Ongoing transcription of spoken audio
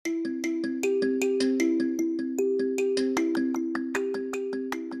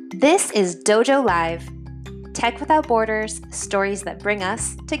This is Dojo Live, Tech Without Borders, stories that bring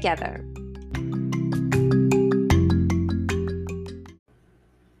us together.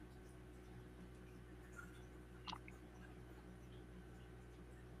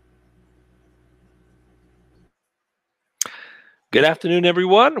 Good afternoon,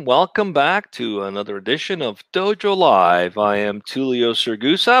 everyone. Welcome back to another edition of Dojo Live. I am Tulio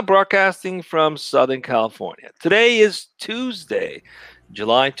Sergusa, broadcasting from Southern California. Today is Tuesday,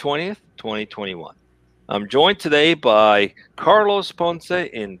 July 20th, 2021. I'm joined today by Carlos Ponce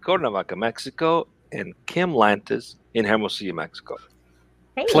in Cuernavaca, Mexico, and Kim Lantis in Hermosillo, Mexico.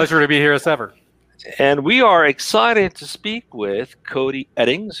 Hey. Pleasure to be here as ever. And we are excited to speak with Cody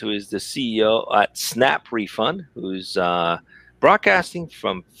Eddings, who is the CEO at Snap Refund, who's broadcasting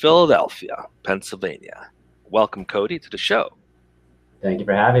from Philadelphia, Pennsylvania. Welcome, Cody, to the show. Thank you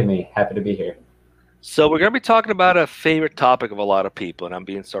for having me. Happy to be here. So we're going to be talking about a favorite topic of a lot of people, and I'm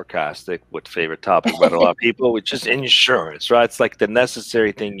being sarcastic with favorite topic about a lot of people, which is insurance, right? It's like the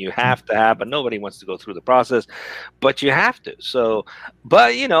necessary thing you have to have, but nobody wants to go through the process, but you have to. So,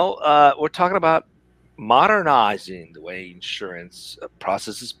 but, we're talking about modernizing the way insurance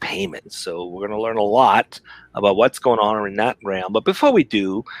processes payments. So we're going to learn a lot about what's going on in that realm. But before we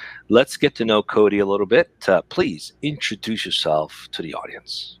do, let's get to know Cody a little bit. Please introduce yourself to the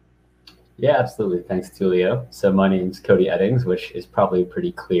audience. Yeah, absolutely. Thanks, Tulio. So my name's Cody Eddings, which is probably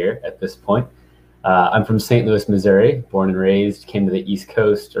pretty clear at this point. I'm from St. Louis, Missouri, born and raised, came to the East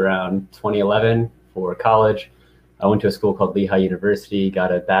Coast around 2011 for college. I went to a school called Lehigh University,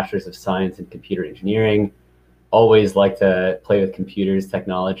 got a bachelor's of science in computer engineering, always liked to play with computers,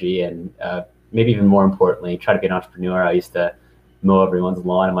 technology, and maybe even more importantly, try to be an entrepreneur. I used to mow everyone's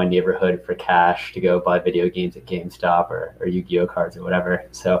lawn in my neighborhood for cash to go buy video games at GameStop or Yu-Gi-Oh cards or whatever.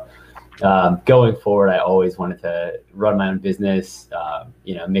 So going forward, I always wanted to run my own business,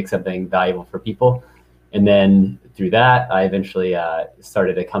 make something valuable for people. And then through that, I eventually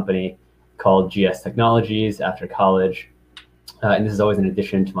started a company called GS Technologies after college. And this is always in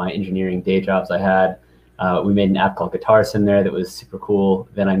addition to my engineering day jobs I had. We made an app called Guitar Sim there that was super cool.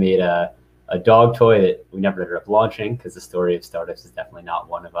 Then I made a dog toy that we never ended up launching because the story of startups is definitely not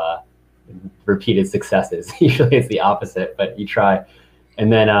one of repeated successes. Usually it's the opposite, but you try.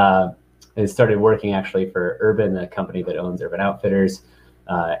 And then I started working actually for Urban, the company that owns Urban Outfitters,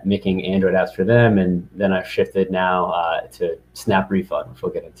 making Android apps for them. And then I've shifted now to Snap Refund, which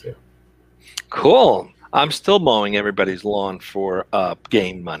we'll get into. Cool. I'm still mowing everybody's lawn for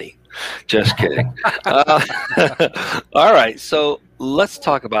game money. Just kidding. All right. So let's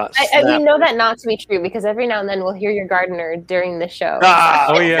talk about Snap. We know that not to be true because every now and then we'll hear your gardener during the show.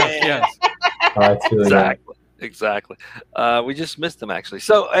 Oh, yeah. Exactly. We just missed them, actually.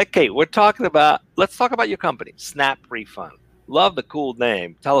 So, okay, let's talk about your company, Snap Refund. Love the cool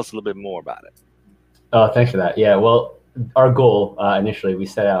name. Tell us a little bit more about it. Oh, thanks for that. Yeah, well, our goal initially, we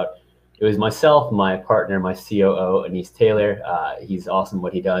set out, it was myself, my partner, my COO, Anis Taylor. He's awesome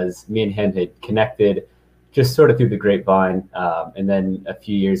what he does. Me and him had connected just sort of through the grapevine. And then a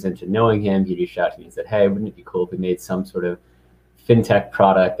few years into knowing him, he reached out to me and said, hey, wouldn't it be cool if we made some sort of fintech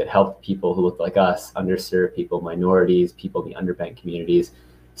product that helped people who looked like us, underserved people, minorities, people in the underbanked communities.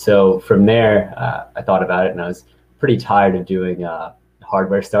 So from there, I thought about it and I was pretty tired of doing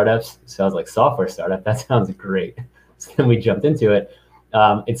hardware startups. So I was like, software startup, that sounds great. So then we jumped into it.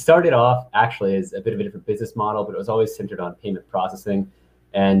 It started off actually as a bit of a different business model, but it was always centered on payment processing.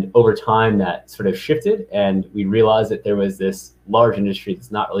 And over time that sort of shifted and we realized that there was this large industry that's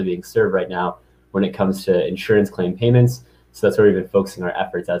not really being served right now when it comes to insurance claim payments. So that's where we've been focusing our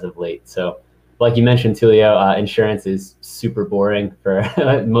efforts as of late. So like you mentioned, Tulio, insurance is super boring for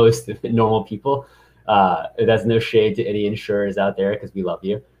most normal people. That's no shade to any insurers out there because we love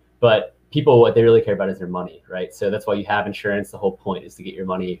you. But people, what they really care about is their money, right? So that's why you have insurance. The whole point is to get your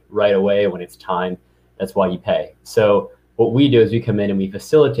money right away when it's time. That's why you pay. So what we do is we come in and we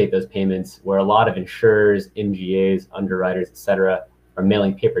facilitate those payments where a lot of insurers, MGAs, underwriters, et cetera, are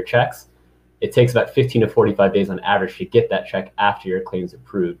mailing paper checks. It takes about 15 to 45 days on average to get that check after your claim's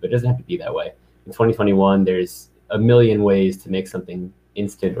approved, but it doesn't have to be that way. In 2021, there's a million ways to make something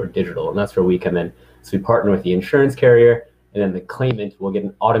instant or digital, and that's where we come in. So we partner with the insurance carrier, and then the claimant will get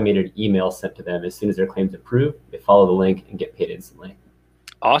an automated email sent to them as soon as their claim's approved. They follow the link and get paid instantly.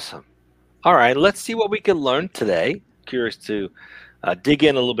 Awesome. All right, let's see what we can learn today. Curious to dig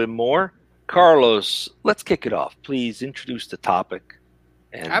in a little bit more. Carlos, let's kick it off. Please introduce the topic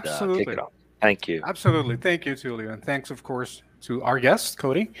and Absolutely. kick it off. Thank you. Absolutely. Thank you, Tulio. And thanks, of course, to our guest,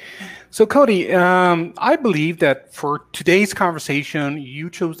 Cody. So, Cody, I believe that for today's conversation,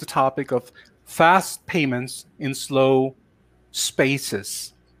 you chose the topic of fast payments in slow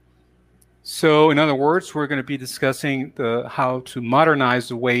spaces. So, in other words, we're going to be discussing how to modernize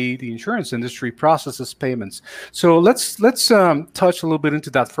the way the insurance industry processes payments. So let's touch a little bit into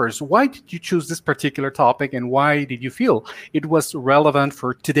that first. Why did you choose this particular topic, and why did you feel it was relevant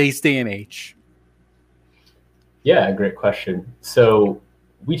for today's day and age? Yeah, great question. So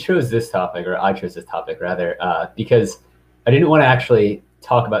we chose this topic, or I chose this topic rather, because I didn't want to actually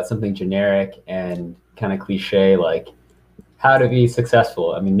talk about something generic and kind of cliche like how to be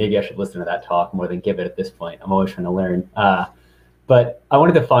successful. I mean, maybe I should listen to that talk more than give it at this point. I'm always trying to learn. But I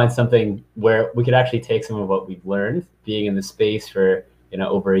wanted to find something where we could actually take some of what we've learned being in the space for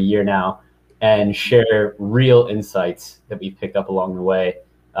over a year now and share real insights that we've picked up along the way,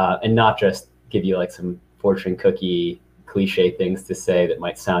 and not just give you like some fortune cookie cliche things to say that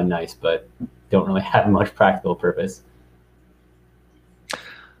might sound nice but don't really have much practical purpose.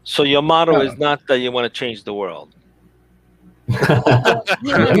 So your motto is not that you want to change the world.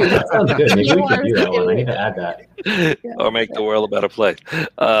 That sounds good. Maybe we could do that one. I need to add that. Or make the world a better place.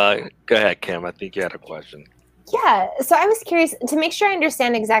 Go ahead, Kim. I think you had a question. Yeah, so I was curious to make sure I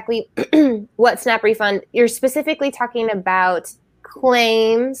understand exactly what Snap Refund, you're specifically talking about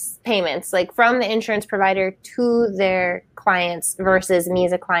claims payments, like from the insurance provider to their clients versus me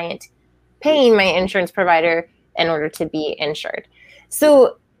as a client paying my insurance provider in order to be insured.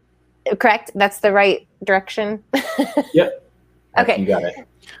 So, correct? That's the right direction? Yep. Okay. You got it.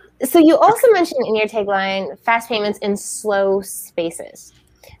 So you also mentioned in your tagline, fast payments in slow spaces.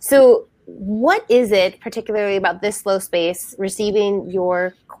 So what is it particularly about this slow space, receiving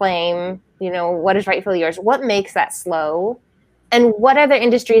your claim, what is rightfully yours? What makes that slow? And what other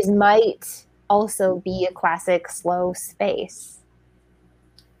industries might also be a classic slow space?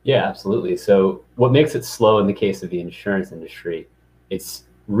 Yeah, absolutely. So what makes it slow in the case of the insurance industry, it's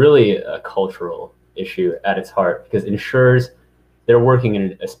really a cultural issue at its heart, because insurers, they're working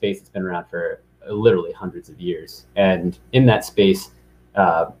in a space that's been around for literally hundreds of years. And in that space,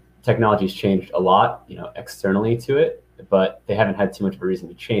 technology's changed a lot, externally to it, but they haven't had too much of a reason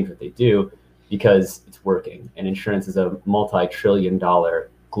to change what they do because it's working. And insurance is a multi-trillion-dollar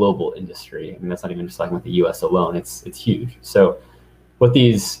global industry. I mean, that's not even just talking about the US alone. It's huge. So what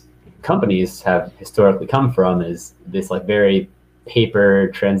these companies have historically come from is this like very paper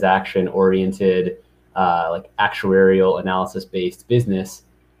transaction oriented, like actuarial analysis based business,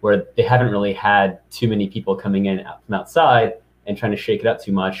 where they haven't really had too many people coming in from outside and trying to shake it up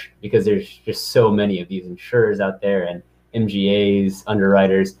too much, because there's just so many of these insurers out there and MGAs,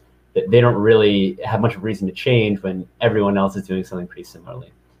 underwriters, that they don't really have much of a reason to change when everyone else is doing something pretty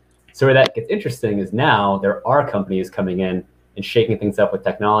similarly. So where that gets interesting is now there are companies coming in and shaking things up with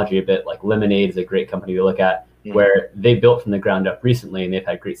technology a bit. Like Lemonade is a great company to look at, where they built from the ground up recently, and they've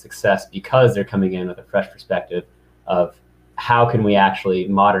had great success because they're coming in with a fresh perspective of how can we actually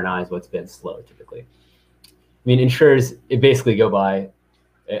modernize what's been slow typically. I mean, insurers basically go by,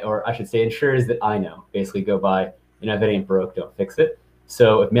 or I should say insurers that I know basically go by, if it ain't broke, don't fix it.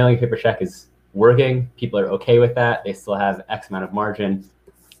 So if mailing a paper check is working, people are okay with that. They still have X amount of margin.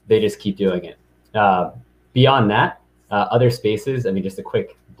 They just keep doing it. Beyond that, other spaces, I mean, just a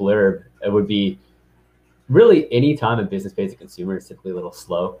quick blurb, it would be really any time a business pays a consumer is typically a little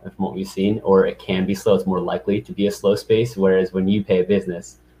slow, and from what we've seen, or it can be slow. It's more likely to be a slow space. Whereas when you pay a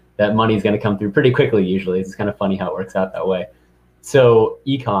business, that money is going to come through pretty quickly. Usually, it's kind of funny how it works out that way. So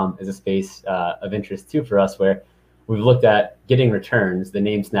e-com is a space of interest too for us, where we've looked at getting returns. The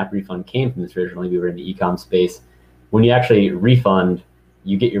name Snap Refund came from this originally. We were in the e-com space. When you actually refund,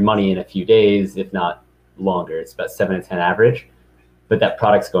 you get your money in a few days, if not longer. It's about 7 to 10 average. But that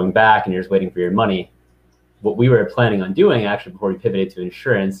product's going back, and you're just waiting for your money. What we were planning on doing actually before we pivoted to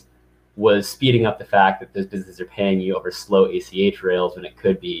insurance was speeding up the fact that those businesses are paying you over slow ACH rails when it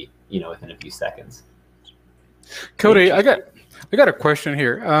could be, within a few seconds. Cody, I got a question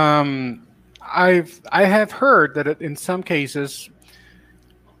here. I have heard that in some cases,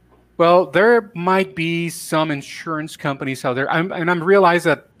 well, there might be some insurance companies out there, and I realize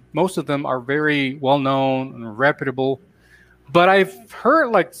that most of them are very well known and reputable, but I've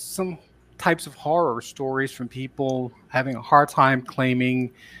heard like some types of horror stories from people having a hard time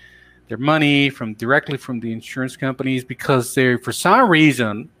claiming their money directly from the insurance companies because for some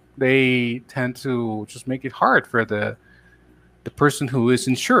reason they tend to just make it hard for the person who is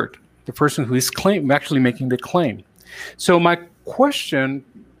insured, the person who is actually making the claim. So my question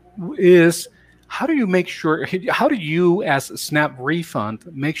is, how do you as Snap Refund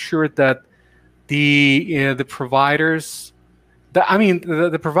make sure that the providers,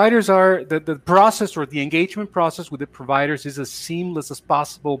 the providers are the process, or the engagement process with the providers, is as seamless as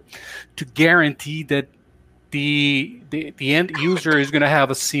possible to guarantee that the end user is going to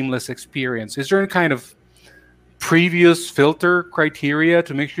have a seamless experience. Is there any kind of previous filter criteria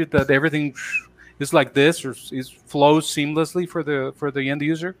to make sure that everything is like this or flows seamlessly for the end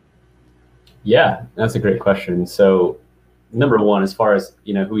user? Yeah, that's a great question. So number one, as far as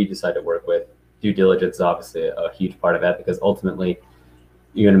who you decide to work with, due diligence is obviously a huge part of that, because ultimately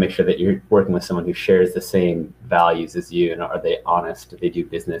you're going to make sure that you're working with someone who shares the same values as you, and are they honest? Do they do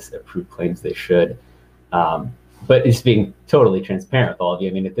business, approve claims they should? But it's being totally transparent with all of you.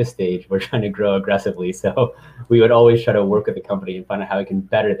 I mean, at this stage, we're trying to grow aggressively, so we would always try to work with the company and find out how we can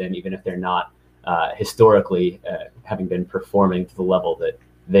better them, even if they're not historically having been performing to the level that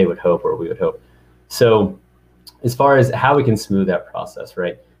they would hope or we would hope. So as far as how we can smooth that process,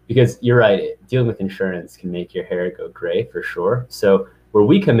 right? Because you're right, dealing with insurance can make your hair go gray for sure. So where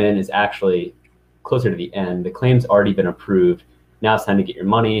we come in is actually closer to the end. The claim's already been approved. Now it's time to get your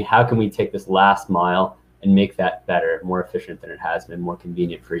money. How can we take this last mile and make that better, more efficient than it has been, more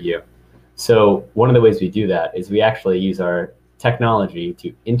convenient for you? So one of the ways we do that is we actually use our technology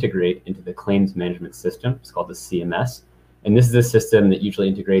to integrate into the claims management system. It's called the CMS. And this is a system that usually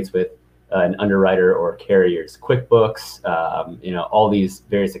integrates with an underwriter or carrier's QuickBooks, all these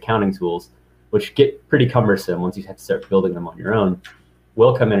various accounting tools, which get pretty cumbersome once you have to start building them on your own.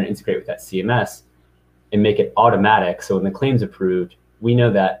 We'll come in and integrate with that CMS and make it automatic. So when the claim's approved, we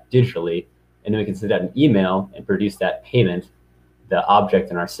know that digitally, and then we can send out an email and produce that payment, the object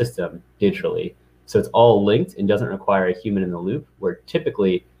in our system, digitally. So it's all linked and doesn't require a human in the loop, where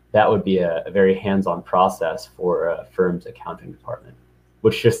typically that would be a very hands-on process for a firm's accounting department,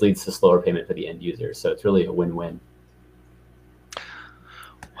 which just leads to slower payment for the end user. So it's really a win-win.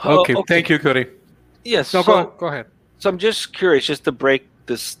 Okay. Thank you, Cody. Yes. No, go ahead. So I'm just curious, just to break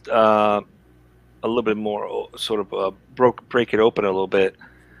this a little bit more, break it open a little bit.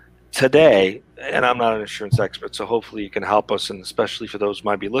 Today, and I'm not an insurance expert, so hopefully you can help us, and especially for those who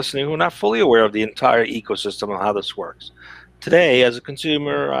might be listening who are not fully aware of the entire ecosystem of how this works. Today, as a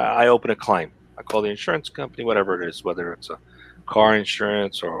consumer, I open a claim. I call the insurance company, whatever it is, whether it's a car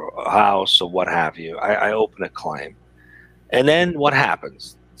insurance or a house or what have you. I open a claim. And then what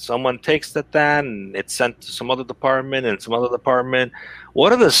happens? Someone takes that and it's sent to some other department and some other department.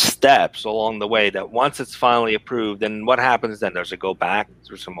 What are the steps along the way that once it's finally approved, and what happens then? Does it go back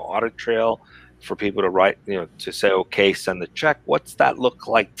through some audit trail for people to write, to say, okay, send the check? What's that look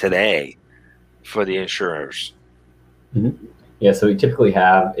like today for the insurers? Mm-hmm. Yeah, so what we typically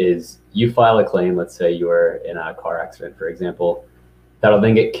have is you file a claim. Let's say you were in a car accident, for example. That'll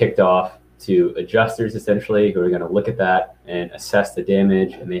then get kicked off to adjusters, essentially, who are going to look at that and assess the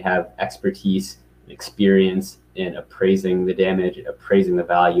damage, and they have expertise and experience in appraising the damage, appraising the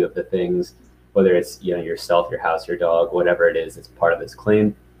value of the things, whether it's yourself, your house, your dog, whatever it is, it's part of this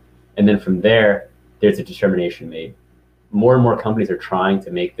claim. And then from there, there's a determination made. More and more companies are trying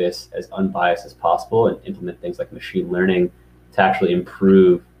to make this as unbiased as possible and implement things like machine learning to actually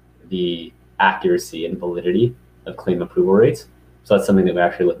improve the accuracy and validity of claim approval rates. So that's something that we're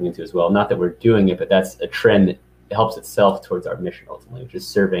actually looking into as well. Not that we're doing it, but that's a trend that helps itself towards our mission ultimately, which is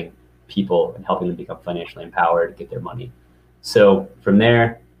serving people and helping them become financially empowered, get their money. So from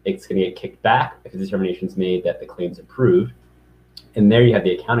there, it's going to get kicked back if the determination is made that the claim's approved. And there you have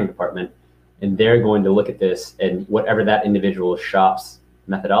the accounting department, and they're going to look at this, and whatever that individual shop's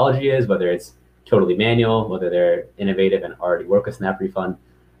methodology is, whether it's totally manual, whether they're innovative and already work with SNAP Refund,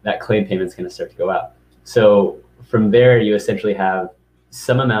 that claim payment is going to start to go out. So from there, you essentially have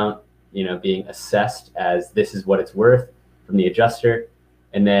some amount, being assessed as this is what it's worth from the adjuster.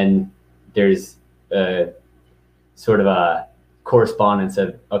 And then there's a sort of a correspondence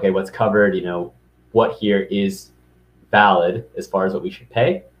of, okay, what's covered, what here is valid as far as what we should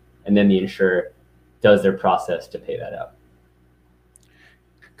pay. And then the insurer does their process to pay that out.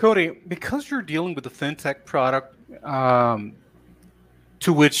 Cody, because you're dealing with a fintech product,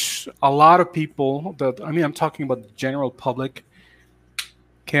 to which a lot of people, I'm talking about the general public,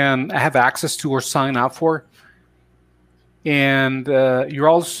 can have access to or sign up for. And you're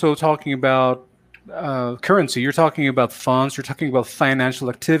also talking about currency. You're talking about funds. You're talking about financial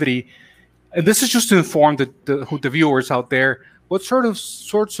activity. And this is just to inform the viewers out there. What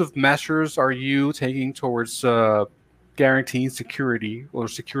sorts of measures are you taking towards guaranteeing security or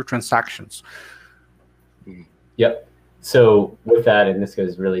secure transactions? Yep. So with that, and this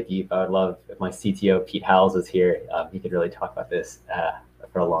goes really deep, I would love if my CTO, Pete Howells, was here. He could really talk about this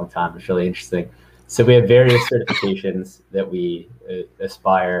for a long time. It's really interesting. So we have various certifications that we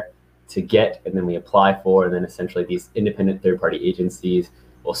aspire to get, and then we apply for, and then essentially these independent third-party agencies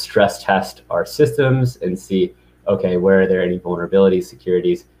will stress test our systems and see, okay, where are there any vulnerabilities,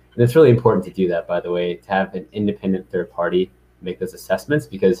 securities, And it's really important to do that, by the way, to have an independent third party make those assessments,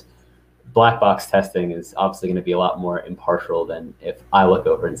 because black box testing is obviously going to be a lot more impartial than if I look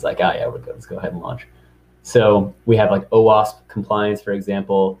over and it's like, oh yeah, we're good, let's go ahead and launch. So we have like OWASP compliance, for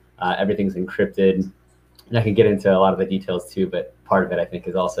example. Everything's encrypted. And I can get into a lot of the details too, but part of it I think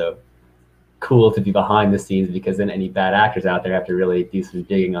is also cool to be behind the scenes, because then any bad actors out there have to really do some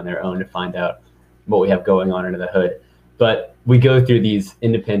digging on their own to find out what we have going on under the hood. But we go through these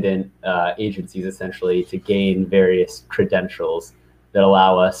independent agencies essentially to gain various credentials that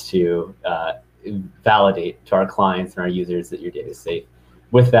allow us to validate to our clients and our users that your data is safe.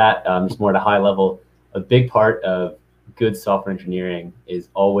 With that, just more at a high level, a big part of good software engineering is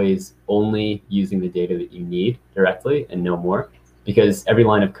always only using the data that you need directly and no more, because every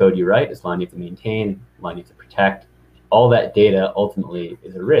line of code you write is line you have to maintain, line you have to protect. All that data ultimately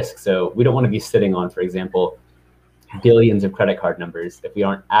is a risk. So we don't want to be sitting on, for example, billions of credit card numbers if we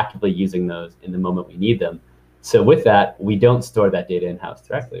aren't actively using those in the moment we need them. So with that, we don't store that data in-house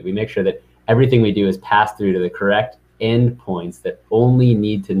directly. We make sure that everything we do is passed through to the correct endpoints that only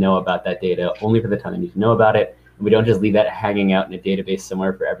need to know about that data, only for the time they need to know about it. And we don't just leave that hanging out in a database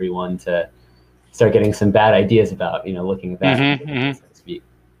somewhere for everyone to start getting some bad ideas about, looking at that, so to speak.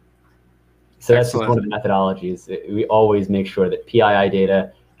 So that's just one of the methodologies. We always make sure that PII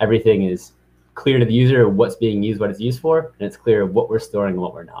data, everything is clear to the user, what's being used, what it's used for, and it's clear what we're storing and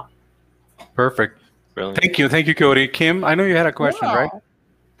what we're not. Perfect. Brilliant. Thank you, Cody. Kim, I know you had a question, right?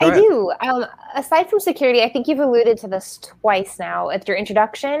 I do. Aside from security, I think you've alluded to this twice now at your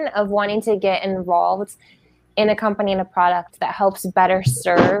introduction of wanting to get involved in a company and a product that helps better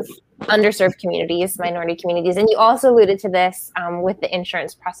serve underserved communities, minority communities. And you also alluded to this with the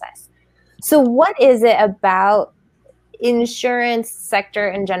insurance process. So what is it about insurance sector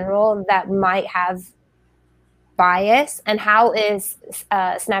in general that might have bias, and how is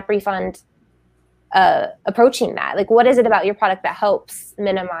SnapRefund approaching that? Like, what is it about your product that helps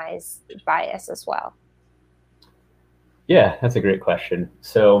minimize bias as well? Yeah, that's a great question.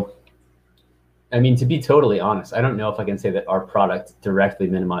 So, I mean, to be totally honest, I don't know if I can say that our product directly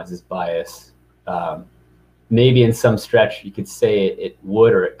minimizes bias. Maybe in some stretch you could say it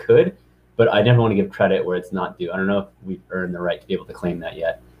would or it could, but I never want to give credit where it's not due. I don't know if we've earned the right to be able to claim that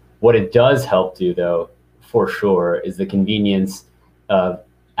yet. What it does help do, though, for sure, is the convenience of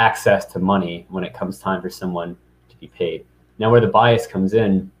access to money when it comes time for someone to be paid. Now, where the bias comes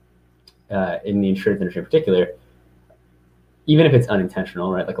in the insurance industry in particular, even if it's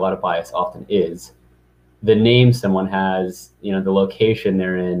unintentional, right? Like a lot of bias often is, the name someone has, the location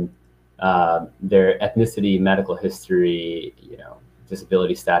they're in, their ethnicity, medical history,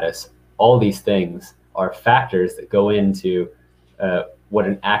 disability status, all these things are factors that go into what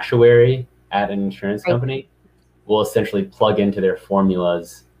an actuary at an insurance company will essentially plug into their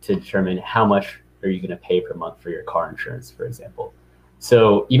formulas to determine how much are you going to pay per month for your car insurance, for example.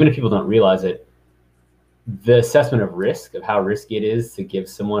 So even if people don't realize it, the assessment of risk, of how risky it is to give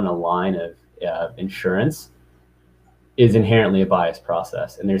someone a line of insurance, is inherently a biased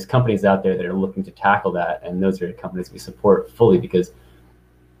process. And there's companies out there that are looking to tackle that, and those are companies we support fully, because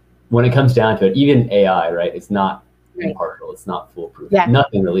when it comes down to it, even AI, right, it's not impartial, it's not foolproof. Yeah.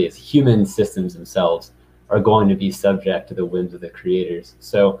 Nothing really is. Human systems themselves are going to be subject to the whims of the creators.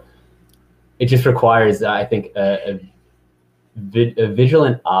 So it just requires, I think, a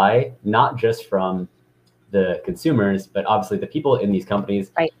vigilant eye, not just from the consumers, but obviously the people in these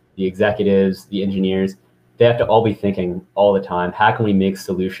companies, the executives, the engineers. They have to all be thinking all the time, how can we make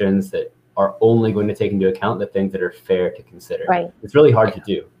solutions that are only going to take into account the things that are fair to consider? It's really hard to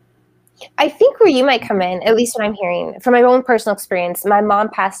do. I think where you might come in, at least what I'm hearing from my own personal experience, my mom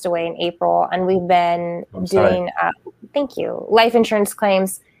passed away in April, and we've been doing, thank you, life insurance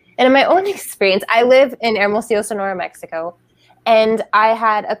claims. And in my own experience, I live in Hermosillo, Sonora, Mexico, and I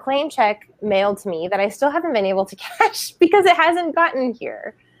had a claim check mailed to me that I still haven't been able to cash because it hasn't gotten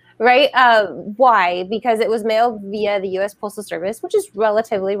here, right? Why? Because it was mailed via the U.S. Postal Service, which is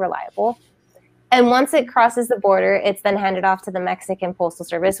relatively reliable. And once it crosses the border, it's then handed off to the Mexican Postal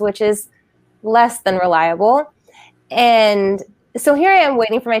Service, which is less than reliable. And so here I am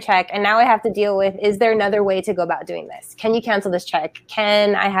waiting for my check, and now I have to deal with, is there another way to go about doing this? Can you cancel this check?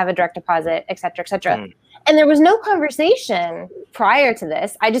 Can I have a direct deposit, et cetera, et cetera? And there was no conversation prior to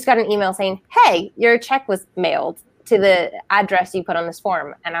this. I just got an email saying, hey, your check was mailed to the address you put on this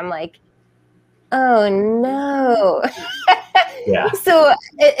form. And I'm like, oh no. Yeah. So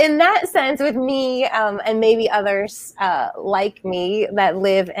in that sense, with me and maybe others like me that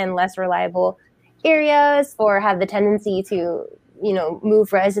live in less reliable areas or have the tendency to,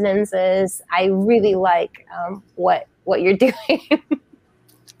 move residences, I really like what you're doing.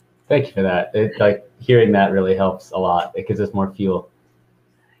 Thank you for that. Like hearing that really helps a lot. It gives us more fuel.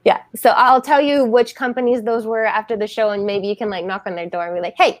 Yeah. So I'll tell you which companies those were after the show, and maybe you can like knock on their door and be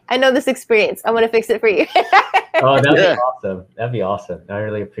like, hey, I know this experience. I want to fix it for you. Oh, that'd be awesome. That'd be awesome. I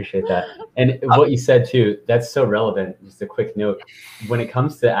really appreciate that. And what you said too, that's so relevant. Just a quick note. When it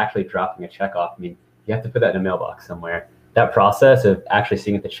comes to actually dropping a check off, I mean, you have to put that in a mailbox somewhere. That process of actually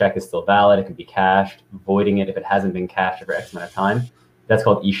seeing if the check is still valid, it can be cashed, voiding it if it hasn't been cashed for X amount of time, that's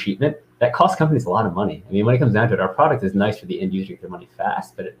called e-sheetment. That costs companies a lot of money. I mean, when it comes down to it, our product is nice for the end user to get their money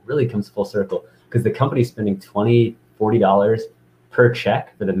fast, but it really comes full circle because the company's spending $20, $40 per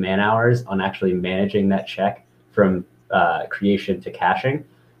check for the man hours on actually managing that check from creation to caching.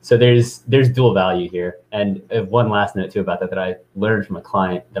 So there's dual value here. And one last note too about that I learned from a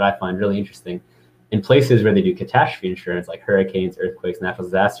client that I find really interesting. In places where they do catastrophe insurance, like hurricanes, earthquakes, natural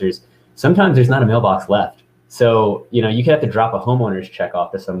disasters, sometimes there's not a mailbox left. So, you could have to drop a homeowner's check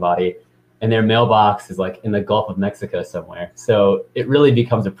off to somebody and their mailbox is like in the Gulf of Mexico somewhere. So it really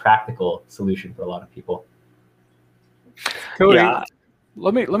becomes a practical solution for a lot of people. Cody,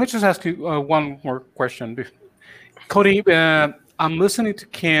 let me just ask you one more question. Cody, I'm listening to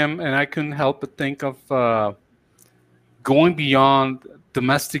Kim and I couldn't help but think of going beyond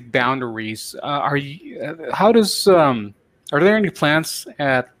domestic boundaries. Are there any plans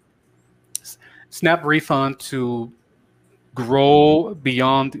at Snap Refund to grow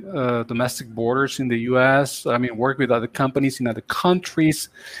beyond domestic borders in the U.S.? I mean, work with other companies in other countries.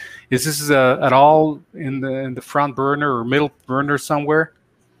 Is this at all in the front burner or middle burner somewhere?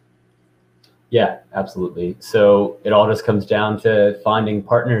 Yeah, absolutely. So it all just comes down to finding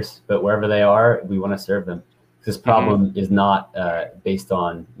partners, but wherever they are, we want to serve them. This problem is not based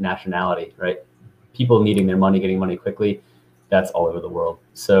on nationality, right? People needing their money, getting money quickly, that's all over the world.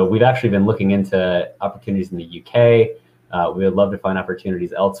 So we've actually been looking into opportunities in the UK. We would love to find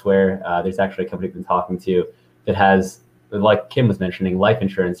opportunities elsewhere. There's actually a company we've been talking to that has, like Kim was mentioning, life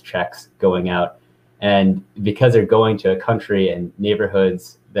insurance checks going out. And because they're going to a country and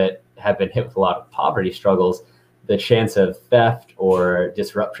neighborhoods that have been hit with a lot of poverty struggles, the chance of theft or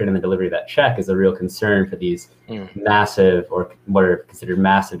disruption in the delivery of that check is a real concern for these massive, or what are considered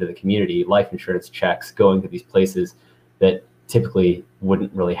massive to the community, life insurance checks going to these places that typically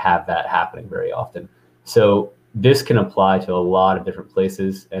wouldn't really have that happening very often. So this can apply to a lot of different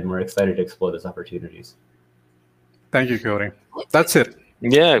places, and we're excited to explore those opportunities. Thank you, Cody. That's it.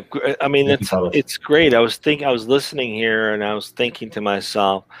 Yeah, I mean, it's great. I was listening here and I was thinking to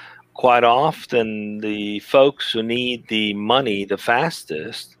myself, quite often the folks who need the money the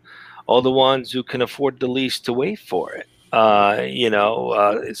fastest are the ones who can afford the least to wait for it.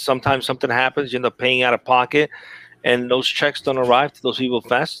 Sometimes something happens, you end up paying out of pocket, and those checks don't arrive to those people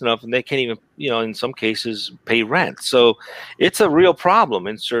fast enough, and they can't even, in some cases, pay rent. So it's a real problem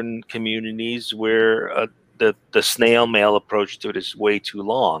in certain communities where the snail mail approach to it is way too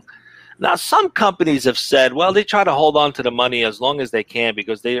long. Now, some companies have said, well, they try to hold on to the money as long as they can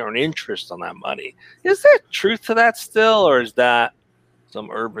because they earn interest on that money. Is there truth to that still, or is that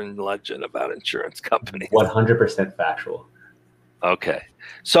some urban legend about insurance companies? 100% factual. Okay.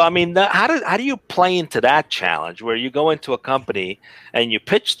 So, I mean, how do you play into that challenge where you go into a company and you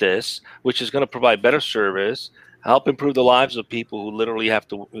pitch this, which is going to provide better service, help improve the lives of people who literally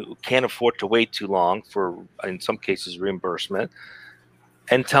who can't afford to wait too long for, in some cases, reimbursement,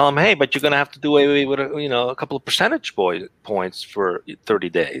 and tell them, hey, but you're going to have to do away with a couple of percentage points for 30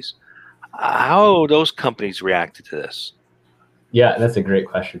 days. How those companies reacted to this? Yeah, that's a great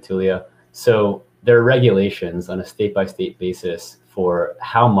question, Tulio. So there are regulations on a state-by-state basis for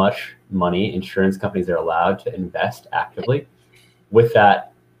how much money insurance companies are allowed to invest actively. With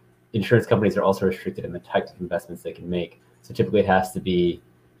that, insurance companies are also restricted in the types of investments they can make. So typically it has to be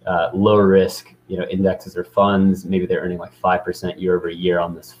low risk, indexes or funds. Maybe they're earning like 5% year over year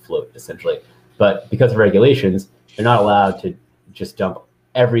on this float, essentially. But because of regulations, they're not allowed to just dump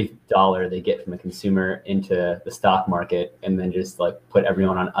every dollar they get from a consumer into the stock market and then just like put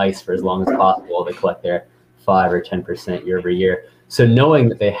everyone on ice for as long as possible to collect their 5 or 10% year over year. So knowing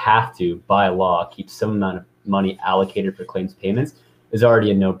that they have to, by law, keep some amount of money allocated for claims payments is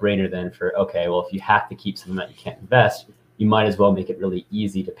already a no-brainer then for, okay, well, if you have to keep some amount you can't invest, you might as well make it really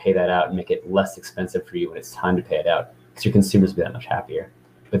easy to pay that out and make it less expensive for you when it's time to pay it out, because your consumers will be that much happier.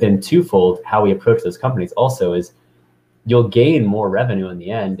 But then twofold, how we approach those companies also is you'll gain more revenue in the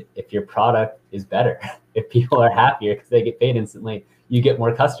end if your product is better. If people are happier because they get paid instantly, you get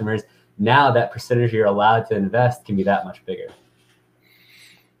more customers. Now that percentage you're allowed to invest can be that much bigger.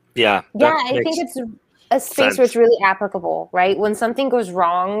 Yeah. Yeah, I think it's a space where it's really applicable, right? When something goes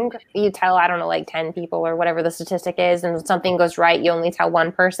wrong, you tell, I don't know, like 10 people or whatever the statistic is, and when something goes right, you only tell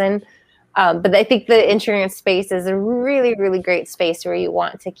one person. But I think the insurance space is a really, really great space where you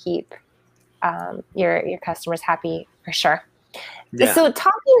want to keep your customers happy for sure. Yeah. So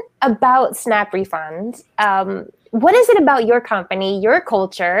talking about Snap Refund, what is it about your company, your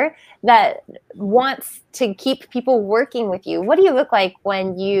culture, that wants to keep people working with you? What do you look like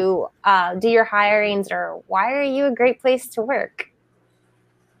when you do your hirings, or why are you a great place to work?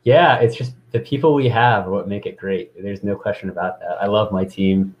 Yeah, it's just the people we have are what make it great. There's no question about that. I love my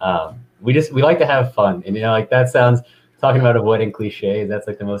team. We like to have fun, and like that sounds, talking about avoiding cliches, that's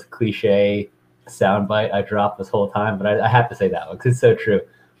like the most cliche soundbite I dropped this whole time, but I have to say that one because it's so true.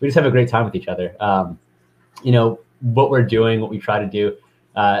 We just have a great time with each other. What we're doing, what we try to do,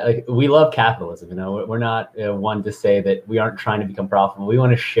 like we love capitalism. We're not one to say that we aren't trying to become profitable. We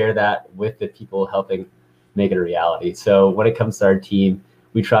want to share that with the people helping make it a reality. So when it comes to our team,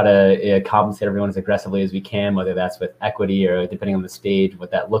 we try to compensate everyone as aggressively as we can, whether that's with equity or depending on the stage,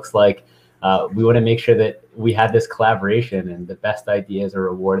 what that looks like. We want to make sure that we have this collaboration and the best ideas are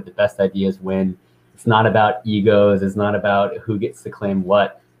rewarded, the best ideas win. It's not about egos. It's not about who gets to claim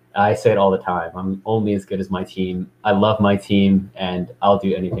what. I say it all the time. I'm only as good as my team. I love my team, and I'll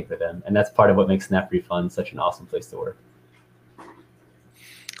do anything for them. And that's part of what makes Snap Refund such an awesome place to work.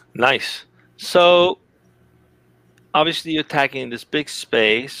 Nice. So obviously you're attacking this big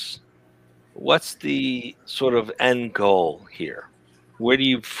space. What's the sort of end goal here? Where do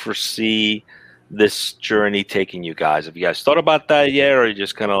you foresee this journey taking you guys? Have you guys thought about that yet, or are you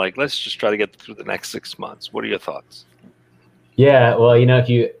just kind of like, let's just try to get through the next 6 months? What are your thoughts? Yeah, well, if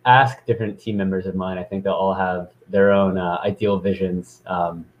you ask different team members of mine, I think they'll all have their own ideal visions.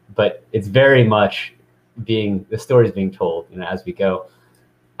 But it's very much the story's being told, as we go.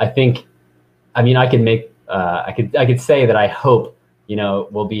 I think, I could say that I hope,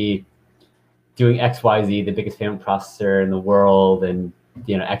 we'll be doing XYZ, the biggest payment processor in the world, and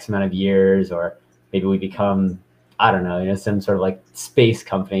X amount of years, or maybe we become, I don't know, some sort of like space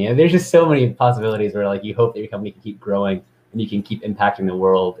company. And there's just so many possibilities where like you hope that your company can keep growing and you can keep impacting the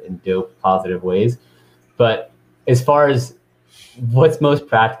world in dope, positive ways. But as far as what's most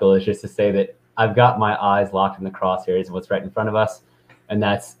practical is just to say that I've got my eyes locked in the crosshairs of what's right in front of us, and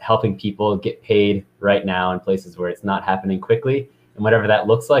that's helping people get paid right now in places where it's not happening quickly. And whatever that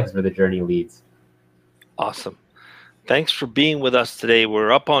looks like is where the journey leads. Awesome. Thanks for being with us today.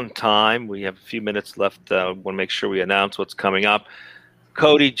 We're up on time. We have a few minutes left. Want to make sure we announce what's coming up.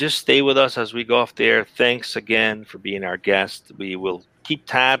 Cody, just stay with us as we go off the air. Thanks again for being our guest. We will keep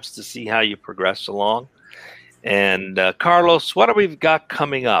tabs to see how you progress along. And Carlos, what do we got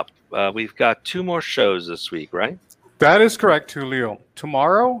coming up? We've got 2 more shows this week, right? That is correct, Tulio.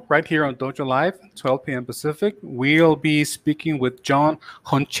 Tomorrow, right here on Dojo Live, 12 p.m. Pacific, we'll be speaking with John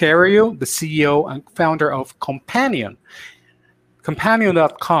Honchario, the CEO and founder of Companion,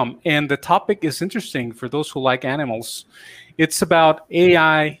 Companion.com. And the topic is interesting for those who like animals. It's about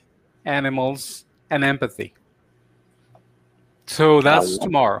AI, animals, and empathy. So that's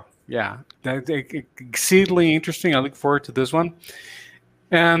tomorrow. Yeah, that's exceedingly interesting. I look forward to this one.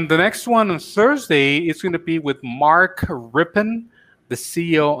 And the next one on Thursday is going to be with Mark Rippon, the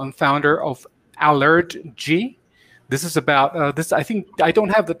CEO and founder of AlertG. This is about this. I think I don't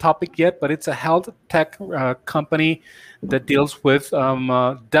have the topic yet, but it's a health tech company that deals with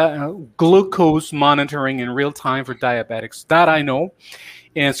glucose monitoring in real time for diabetics. That I know.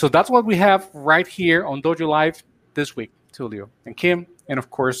 And so that's what we have right here on Dojo Live this week, Tulio and Kim, and of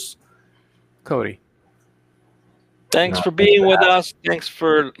course, Cody. Thanks for being with us. Thanks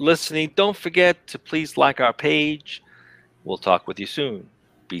for listening. Don't forget to please like our page. We'll talk with you soon.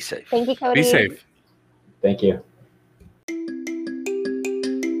 Be safe. Thank you, Cody. Be safe. Thank you.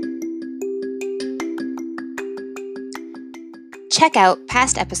 Check out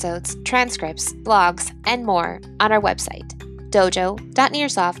past episodes, transcripts, blogs, and more on our website,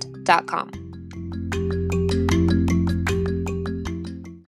 dojo.nearsoft.com.